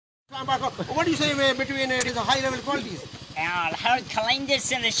What do you say between the high-level qualities? Harold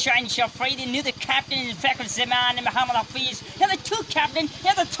Kalindis and the Shine Shafri, the new captain in fact Zaman and Muhammad Hafiz, and the two captain,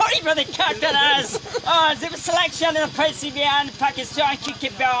 and the 30 brother captains. The selection of the Persian Pakistan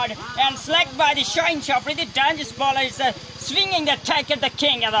cricket board, and selected by the Shine Shafri, the dangerous bowler is swinging the attack at the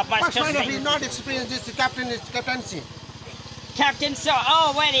king of the Pakistan. He's not experienced this captaincy. Captain, so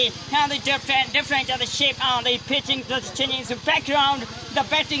already how the different of the shape on the pitching, the changing the background, the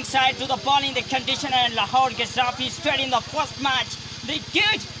batting side to the bowling, the conditioner, and Lahore Ghazafi straight in the first match. The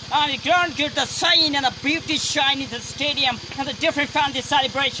good on the ground, good the sign and the beauty shine in the stadium, and the different family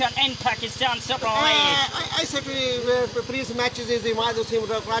celebration in Pakistan. Super I said previous matches is Imad Hussain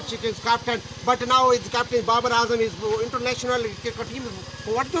Karachi's captain, but now it's captain Babar Azam is international team.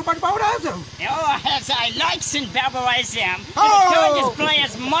 What do you about Babar Azam? I like Sin Babar Azam. The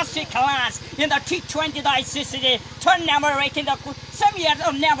players master class in the T20 the ICC turn number ranking the some years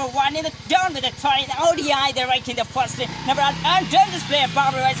of number one in the down with the try the ODI they're ranking the first number and dangerous player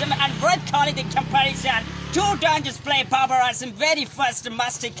Babar Azam and Red calling the comparison. Two dangerous player Babar Azam very first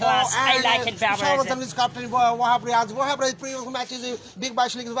master class. I like it Babar Azam. Is captain Wahab Riaz. Wahab previous matches Big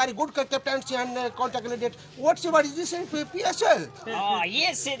Bash League is very good captaincy and contact candidate. What is this in PSL?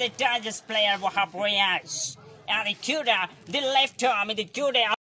 Yes, the dangerous player Wahab Riaz. And the left arm in the good